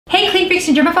Hey clean freaks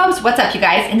and germaphobes, what's up you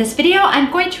guys? In this video, I'm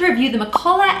going to review the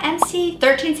McCulloch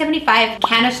MC1375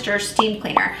 canister steam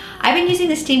cleaner. I've been using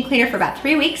this steam cleaner for about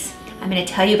 3 weeks. I'm gonna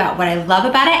tell you about what I love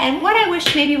about it and what I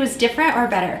wish maybe was different or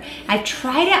better. I've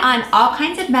tried it on all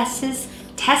kinds of messes,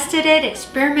 tested it,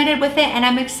 experimented with it, and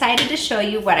I'm excited to show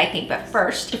you what I think. But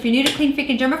first, if you're new to Clean Freak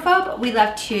and Germaphobe, we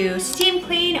love to steam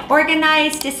clean,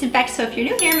 organize, disinfect, so if you're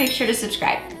new here, make sure to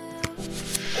subscribe.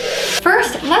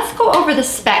 First, let's go over the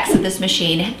specs of this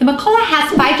machine. The McCulloch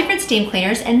has 5 different steam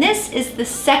cleaners, and this is the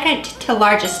second to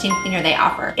largest steam cleaner they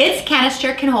offer. Its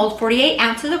canister can hold 48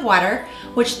 ounces of water,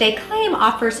 which they claim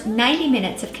offers 90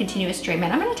 minutes of continuous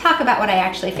treatment. I'm gonna talk about what I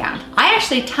actually found. I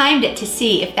actually timed it to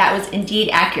see if that was indeed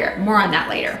accurate. More on that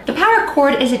later. The power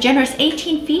cord is a generous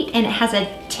 18 feet and it has a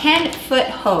 10-foot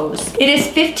hose. It is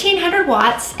 1500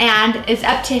 watts and is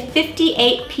up to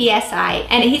 58 PSI,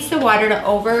 and it heats the water to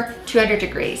over 200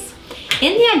 degrees.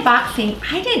 In the unboxing,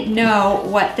 I didn't know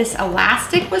what this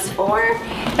elastic was for,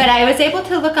 but I was able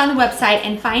to look on the website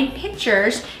and find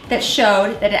pictures that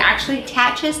showed that it actually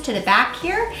attaches to the back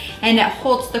here and it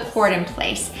holds the cord in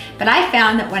place. But I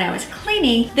found that when I was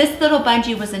cleaning, this little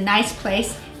bungee was a nice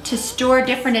place to store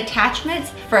different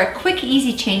attachments for a quick,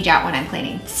 easy change out when I'm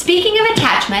cleaning. Speaking of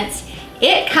attachments,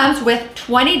 it comes with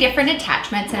 20 different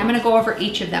attachments, and I'm gonna go over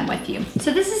each of them with you.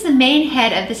 So this is the main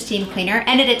head of the steam cleaner,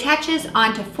 and it attaches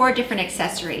onto 4 different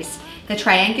accessories. The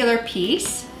triangular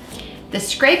piece, the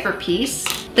scraper piece,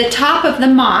 the top of the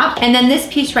mop, and then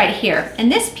this piece right here.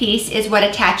 And this piece is what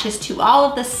attaches to all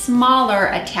of the smaller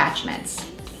attachments.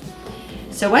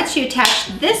 So once you attach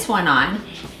this one on,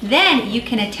 then you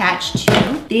can attach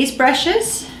to these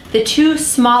brushes, the 2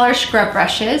 smaller scrub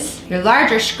brushes, your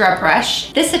larger scrub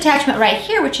brush, this attachment right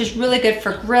here, which is really good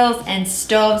for grills and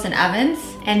stoves and ovens,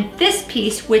 and this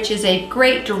piece, which is a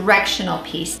great directional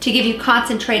piece to give you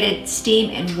concentrated steam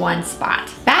in one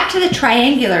spot. Back to the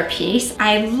triangular piece.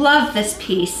 I love this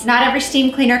piece. Not every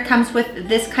steam cleaner comes with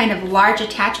this kind of large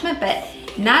attachment, but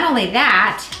not only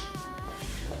that,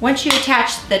 once you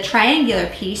attach the triangular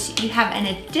piece, you have an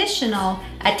additional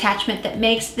attachment that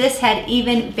makes this head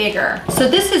even bigger. So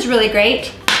this is really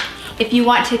great if you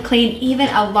want to clean even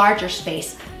a larger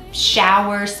space,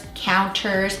 showers,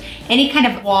 counters, any kind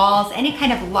of walls, any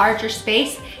kind of larger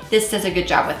space. This does a good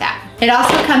job with that. It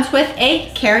also comes with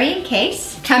a carrying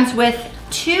case, comes with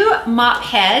 2 mop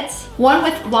heads, one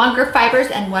with longer fibers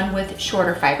and one with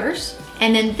shorter fibers.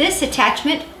 And then this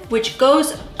attachment, which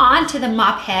goes onto the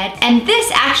mop head, and this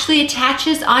actually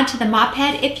attaches onto the mop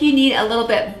head if you need a little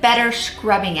bit better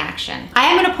scrubbing action. I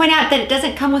am gonna point out that it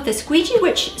doesn't come with a squeegee,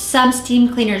 which some steam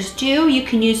cleaners do. You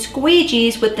can use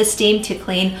squeegees with the steam to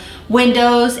clean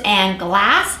windows and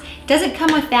glass. Doesn't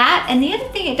come with that. And the other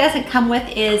thing it doesn't come with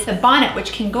is the bonnet,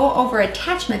 which can go over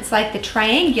attachments like the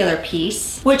triangular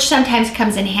piece, which sometimes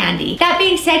comes in handy. That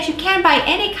being said, you can buy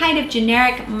any kind of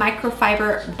generic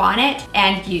microfiber bonnet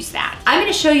and use that. I'm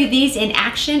gonna show you these in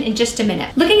action in just a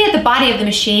minute. Looking at the body of the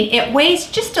machine, it weighs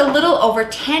just a little over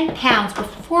 10 pounds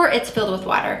before it's filled with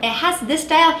water. It has this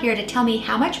dial here to tell me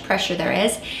how much pressure there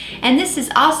is, and this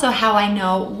is also how I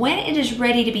know when it is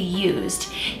ready to be used.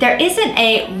 There isn't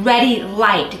a ready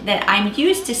light that I'm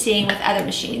used to seeing with other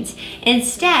machines.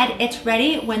 Instead, it's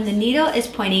ready when the needle is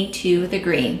pointing to the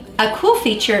green. A cool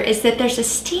feature is that there's a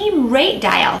steam rate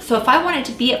dial. So if I want it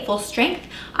to be at full strength,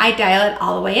 I dial it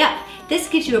all the way up. This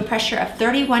gives you a pressure of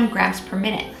 31 grams per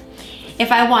minute.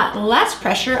 If I want less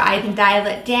pressure, I can dial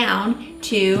it down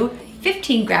to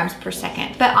 15 grams per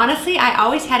second. But honestly, I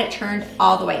always had it turned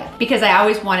all the way up because I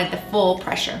always wanted the full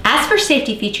pressure. As for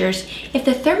safety features, if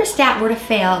the thermostat were to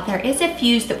fail, there is a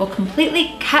fuse that will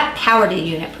completely cut power to the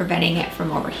unit, preventing it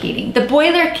from overheating. The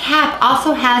boiler cap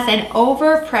also has an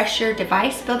overpressure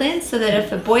device built in so that if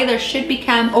the boiler should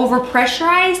become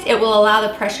overpressurized, it will allow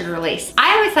the pressure to release.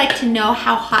 I always like to know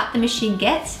how hot the machine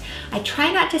gets. I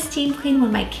try not to steam clean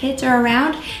when my kids are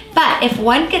around, but if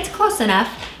one gets close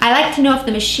enough, I like to know if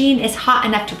the machine is hot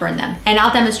enough to burn them, and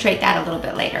I'll demonstrate that a little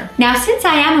bit later. Now, since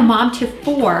I am a mom to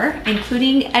 4,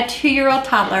 including a 2-year-old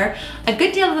toddler, a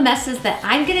good deal of the messes that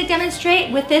I'm gonna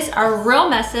demonstrate with this are real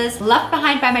messes left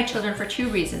behind by my children for 2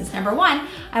 reasons. Number 1,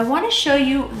 I wanna show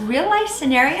you real life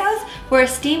scenarios where a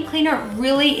steam cleaner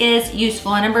really is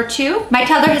useful. And number 2, my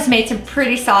toddler has made some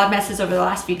pretty solid messes over the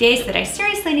last few days that I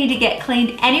seriously need to get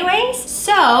cleaned anyways.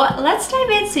 So let's dive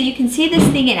in so you can see this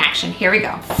thing in action. Here we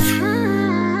go.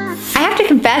 I have to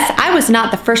confess, I was not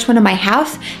the first one in my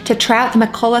house to try out the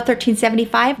McCulloch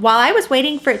 1375. While I was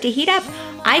waiting for it to heat up,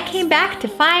 I came back to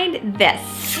find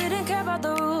this.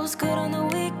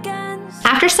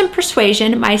 After some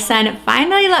persuasion, my son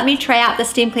finally let me try out the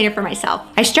steam cleaner for myself.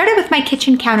 I started with my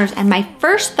kitchen counters and my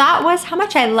first thought was how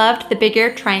much I loved the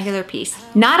bigger triangular piece.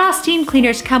 Not all steam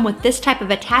cleaners come with this type of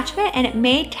attachment, and it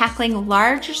made tackling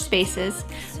larger spaces,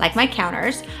 like my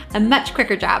counters, a much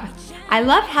quicker job. I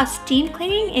love how steam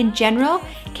cleaning in general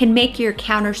can make your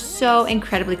counter so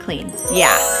incredibly clean.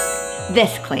 Yeah,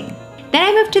 this clean. Then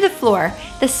I moved to the floor.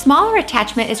 The smaller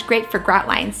attachment is great for grout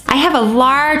lines. I have a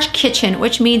large kitchen,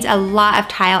 which means a lot of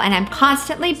tile, and I'm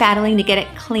constantly battling to get it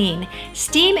clean.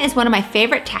 Steam is one of my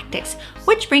favorite tactics,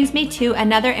 which brings me to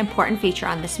another important feature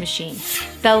on this machine,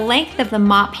 the length of the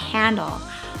mop handle.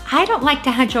 I don't like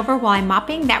to hunch over while I'm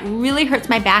mopping. That really hurts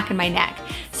my back and my neck.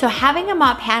 So having a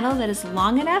mop handle that is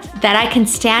long enough that I can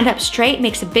stand up straight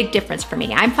makes a big difference for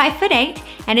me. I'm 5'8",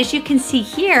 and as you can see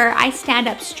here, I stand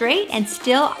up straight and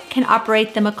still can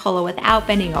operate the McCulloch without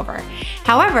bending over.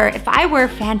 However, if I were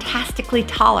fantastically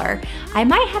taller, I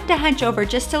might have to hunch over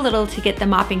just a little to get the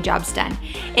mopping jobs done.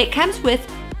 It comes with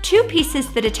 2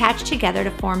 pieces that attach together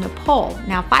to form the pole.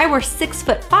 Now, if I were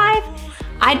 6'5",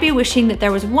 I'd be wishing that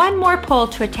there was one more pole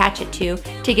to attach it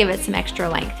to give it some extra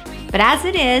length. But as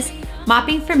it is,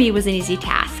 mopping for me was an easy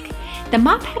task. The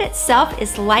mop head itself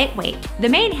is lightweight. The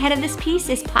main head of this piece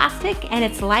is plastic and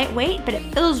it's lightweight, but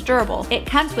it feels durable. It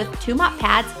comes with 2 mop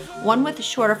pads, one with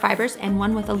shorter fibers and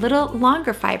one with a little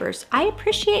longer fibers. I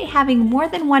appreciate having more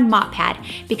than 1 mop pad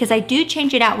because I do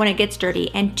change it out when it gets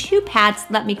dirty, and 2 pads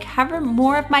let me cover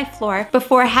more of my floor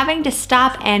before having to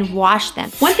stop and wash them.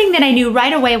 One thing that I knew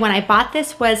right away when I bought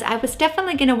this was I was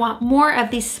definitely gonna want more of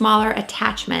these smaller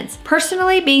attachments.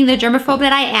 Personally, being the germaphobe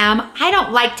that I am, I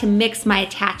don't like to mix my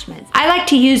attachments. I like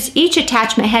to use each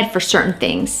attachment head for certain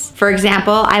things. For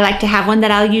example, I like to have one that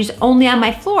I'll use only on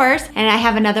my floors, and I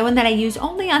have another one that I use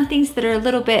only on things that are a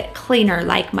little bit cleaner,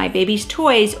 like my baby's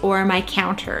toys or my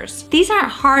counters. These aren't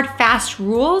hard, fast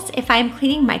rules. If I'm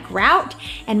cleaning my grout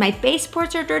and my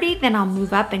baseboards are dirty, then I'll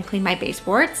move up and clean my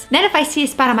baseboards. Then if I see a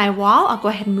spot on my wall, I'll go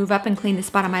ahead and move up and clean the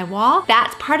spot on my wall.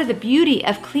 That's part of the beauty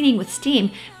of cleaning with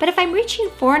steam. But if I'm reaching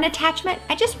for an attachment,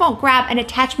 I just won't grab an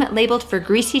attachment labeled for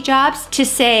greasy jobs to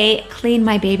say, clean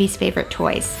my baby's favorite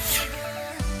toys.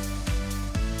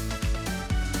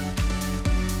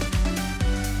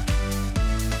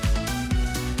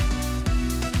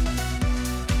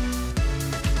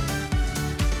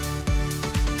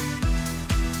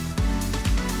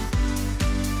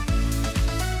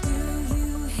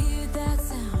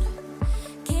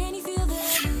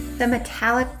 The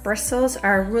metallic bristles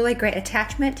are a really great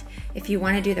attachment if you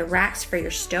want to do the racks for your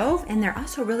stove, and they're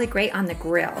also really great on the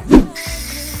grill.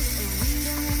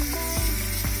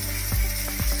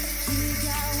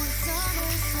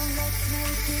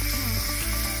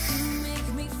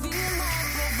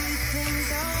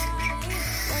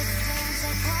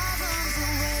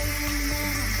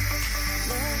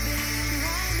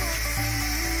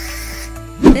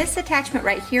 This attachment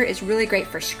right here is really great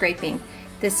for scraping.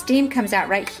 The steam comes out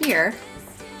right here,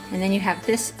 and then you have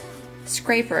this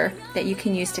scraper that you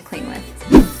can use to clean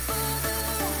with.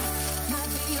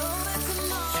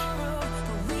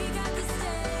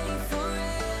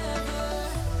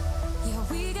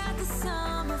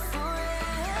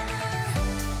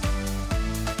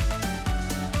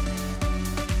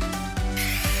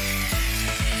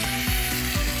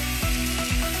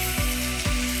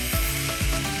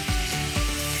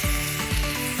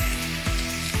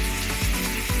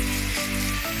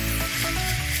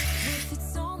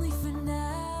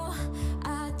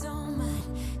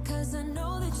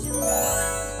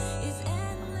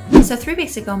 So 3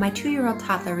 weeks ago, my 2-year-old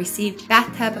toddler received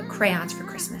bathtub crayons for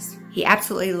Christmas. He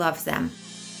absolutely loves them.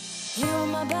 You're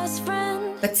my best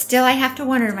friend. But still, I have to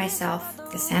wonder to myself,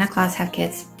 does Santa Claus have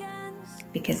kids?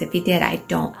 Because if he did, I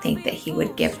don't think that he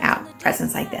would give out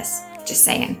presents like this. Just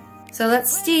saying. So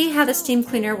let's see how the steam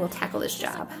cleaner will tackle this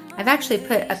job. I've actually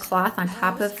put a cloth on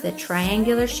top of the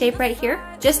triangular shape right here,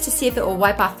 just to see if it will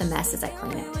wipe off the mess as I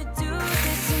clean it.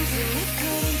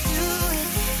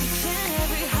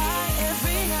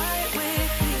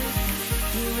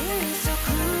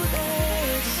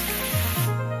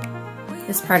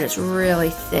 This part is really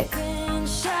thick.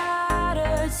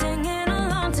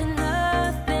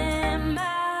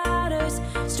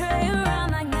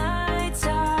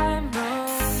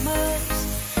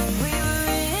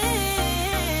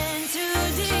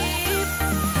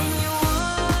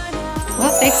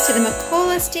 Well, thanks to the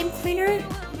McCulloch steam cleaner,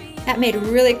 that made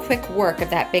really quick work of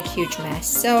that big, huge mess.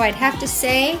 So I'd have to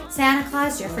say, Santa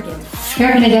Claus, you're forgiven. Here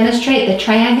I'm going to demonstrate the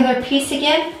triangular piece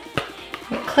again.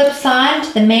 It clips on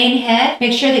to the main head.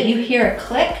 Make sure that you hear a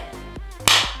click.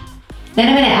 Then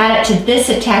I'm going to add it to this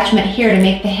attachment here to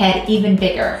make the head even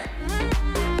bigger.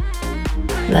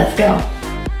 Let's go.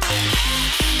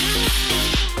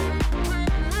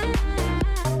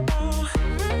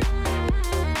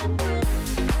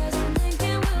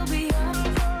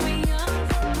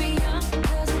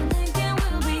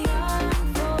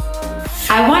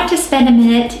 I want to spend a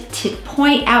minute to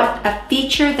point out a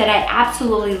feature that I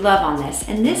absolutely love on this,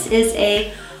 and this is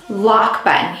a lock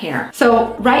button here.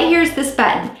 So right here is this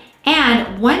button,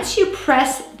 and once you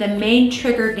press the main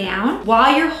trigger down,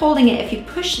 while you're holding it, if you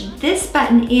push this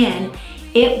button in,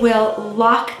 it will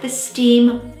lock the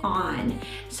steam on.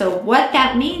 So what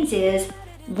that means is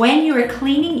when you are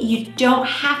cleaning, you don't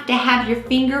have to have your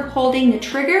finger holding the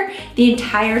trigger the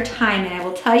entire time. And I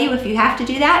will tell you, if you have to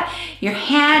do that, your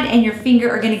hand and your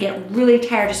finger are gonna get really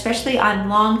tired, especially on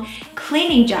long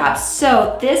cleaning jobs.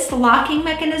 So this locking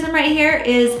mechanism right here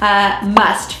is a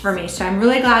must for me. So I'm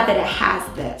really glad that it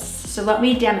has this. So let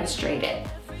me demonstrate it.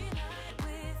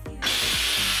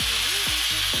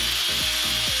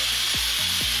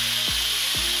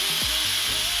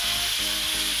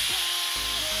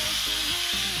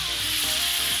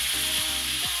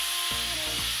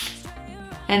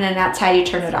 And then that's how you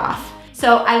turn it off.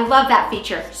 So I love that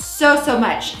feature so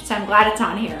much, so I'm glad it's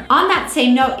on here. On that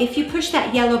same note, if you push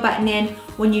that yellow button in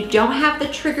when you don't have the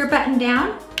trigger button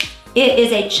down, it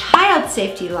is a child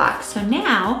safety lock. So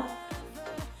now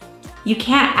you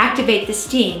can't activate the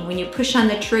steam. When you push on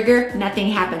the trigger, nothing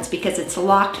happens because it's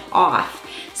locked off.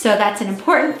 So that's an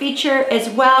important feature as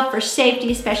well for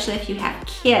safety, especially if you have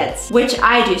kids, which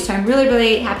I do. So I'm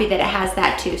really happy that it has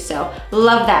that too. So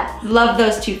love that, love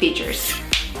those two features.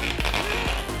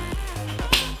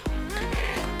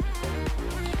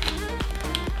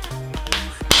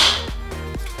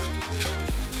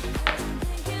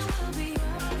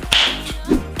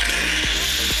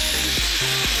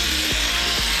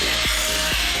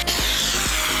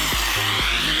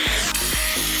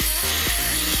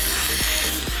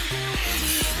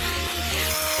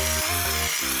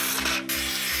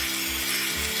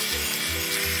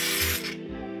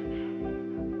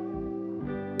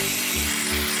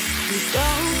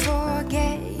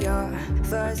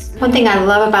 One thing I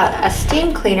love about a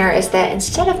steam cleaner is that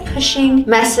instead of pushing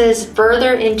messes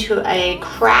further into a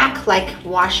crack like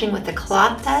washing with a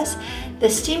cloth does, the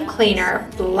steam cleaner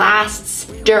blasts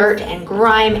dirt and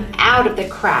grime out of the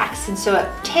cracks. And so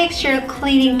it takes your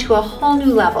cleaning to a whole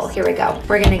new level. Here we go.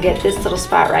 We're gonna get this little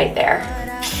spot right there.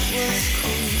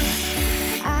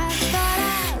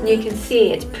 You can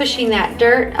see it's pushing that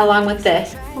dirt along with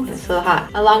this. Oh, it's a little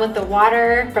hot. Along with the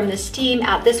water from the steam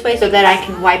out this way so that I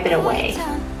can wipe it away.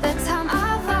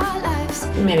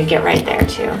 I'm gonna get right there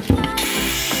too.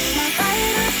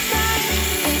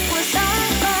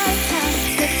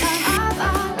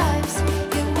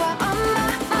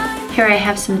 Here I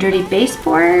have some dirty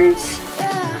baseboards.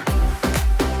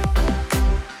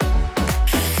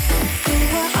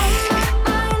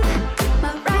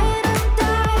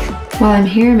 While I'm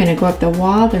here, I'm gonna go up the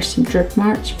wall. There's some drip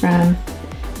marks from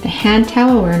the hand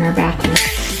towel. We're in our bathroom.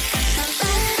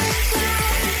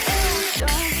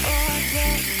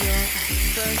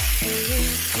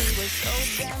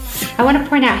 I want to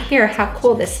point out here how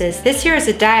cool this is. This here is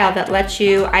a dial that lets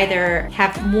you either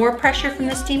have more pressure from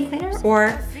the steam cleaner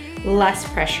or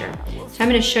less pressure. So I'm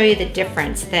going to show you the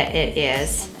difference that it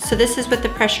is. So this is with the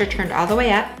pressure turned all the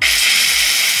way up.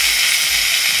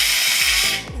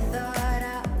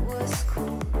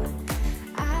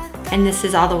 And this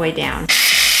is all the way down.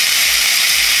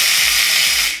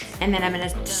 And then I'm going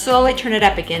to slowly turn it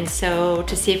up again so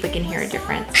to see if we can hear a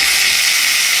difference.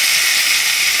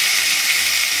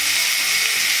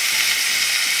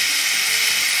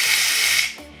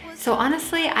 So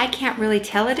honestly, I can't really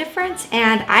tell a difference,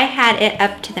 and I had it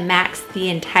up to the max the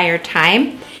entire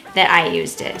time that I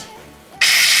used it.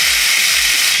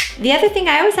 The other thing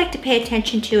I always like to pay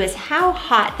attention to is how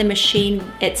hot the machine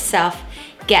itself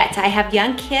gets. I have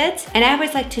young kids, and I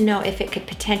always like to know if it could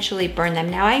potentially burn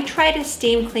them. Now I try to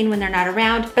steam clean when they're not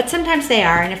around, but sometimes they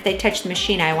are, and if they touch the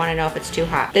machine, I want to know if it's too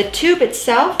hot. The tube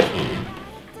itself,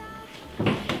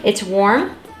 it's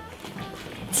warm.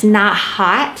 It's not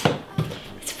hot.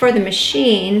 For the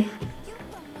machine,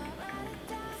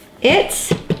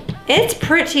 it's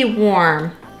pretty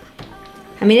warm.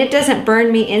 I mean, it doesn't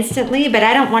burn me instantly, but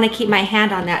I don't want to keep my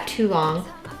hand on that too long.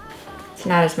 It's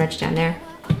not as much down there.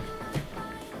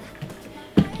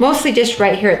 Mostly just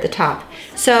right here at the top.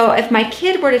 So if my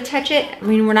kid were to touch it, I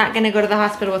mean, we're not going to go to the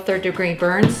hospital with 3rd-degree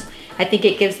burns. I think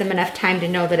it gives them enough time to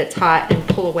know that it's hot and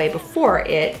pull away before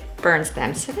it burns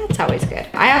them, so that's always good.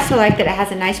 I also like that it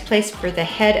has a nice place for the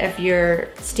head of your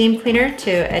steam cleaner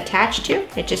to attach to.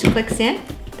 It just clicks in.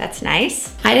 That's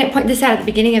nice. I didn't point this out at the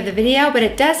beginning of the video, but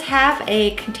it does have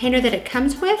a container that it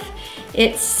comes with.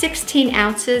 It's 16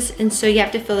 ounces, and so you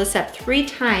have to fill this up 3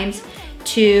 times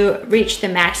to reach the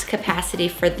max capacity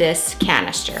for this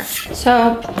canister.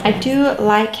 So I do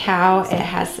like how it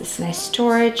has this nice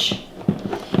storage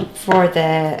for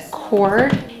the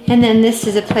cord. And then this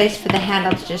is a place for the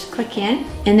handle to just click in.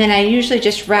 And then I usually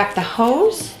just wrap the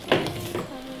hose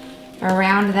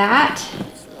around that.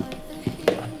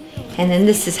 And then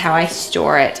this is how I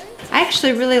store it. I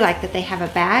actually really like that they have a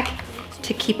bag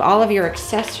to keep all of your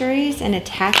accessories and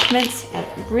attachments. It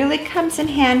really comes in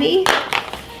handy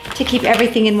to keep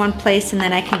everything in one place, and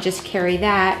then I can just carry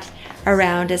that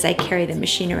around as I carry the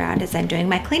machine around as I'm doing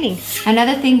my cleaning.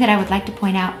 Another thing that I would like to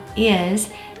point out is,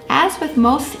 as with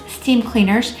most steam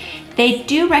cleaners, they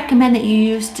do recommend that you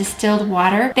use distilled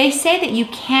water. They say that you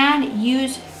can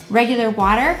use regular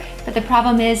water, but the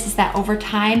problem is that over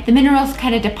time, the minerals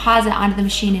kind of deposit onto the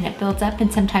machine and it builds up,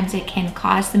 and sometimes it can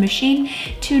cause the machine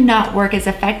to not work as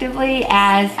effectively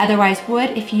as otherwise would.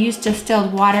 If you use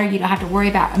distilled water, you don't have to worry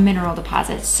about a mineral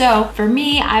deposit. So for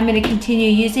me, I'm gonna continue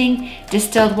using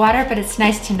distilled water, but it's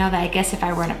nice to know that I guess if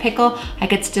I were in a pickle, I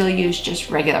could still use just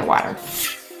regular water.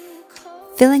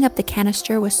 Filling up the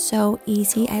canister was so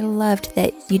easy. I loved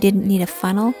that you didn't need a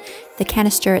funnel. The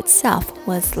canister itself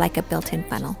was like a built-in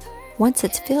funnel. Once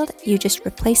it's filled, you just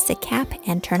replace the cap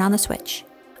and turn on the switch.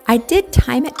 I did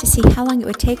time it to see how long it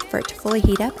would take for it to fully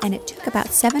heat up, and it took about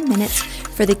 7 minutes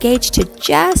for the gauge to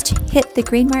just hit the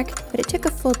green mark, but it took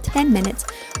a full 10 minutes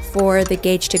for the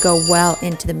gauge to go well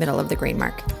into the middle of the green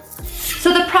mark.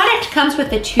 So the product comes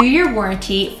with a 2-year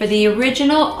warranty for the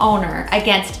original owner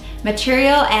against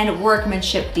material and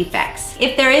workmanship defects.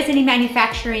 If there is any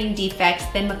manufacturing defects,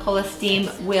 then McCulloch Steam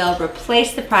will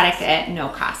replace the product at no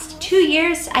cost. 2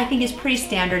 years, I think, is pretty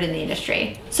standard in the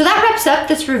industry. So that wraps up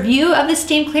this review of the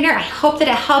steam cleaner. I hope that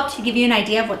it helped to give you an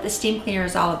idea of what the steam cleaner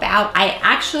is all about. I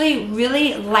actually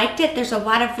really liked it. There's a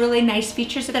lot of really nice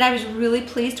features that I was really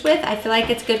pleased with. I feel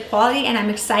like it's good quality, and I'm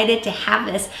excited to have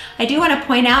this. I do want to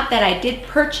point out that I did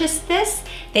purchase this.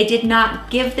 They did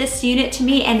not give this unit to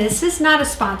me, and this is not a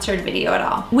sponsored video at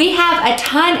all. We have a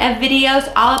ton of videos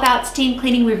all about steam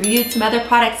cleaning. We reviewed some other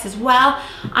products as well.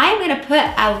 I'm gonna put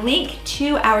a link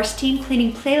to our steam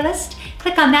cleaning playlist.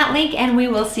 Click on that link and we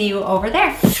will see you over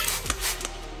there.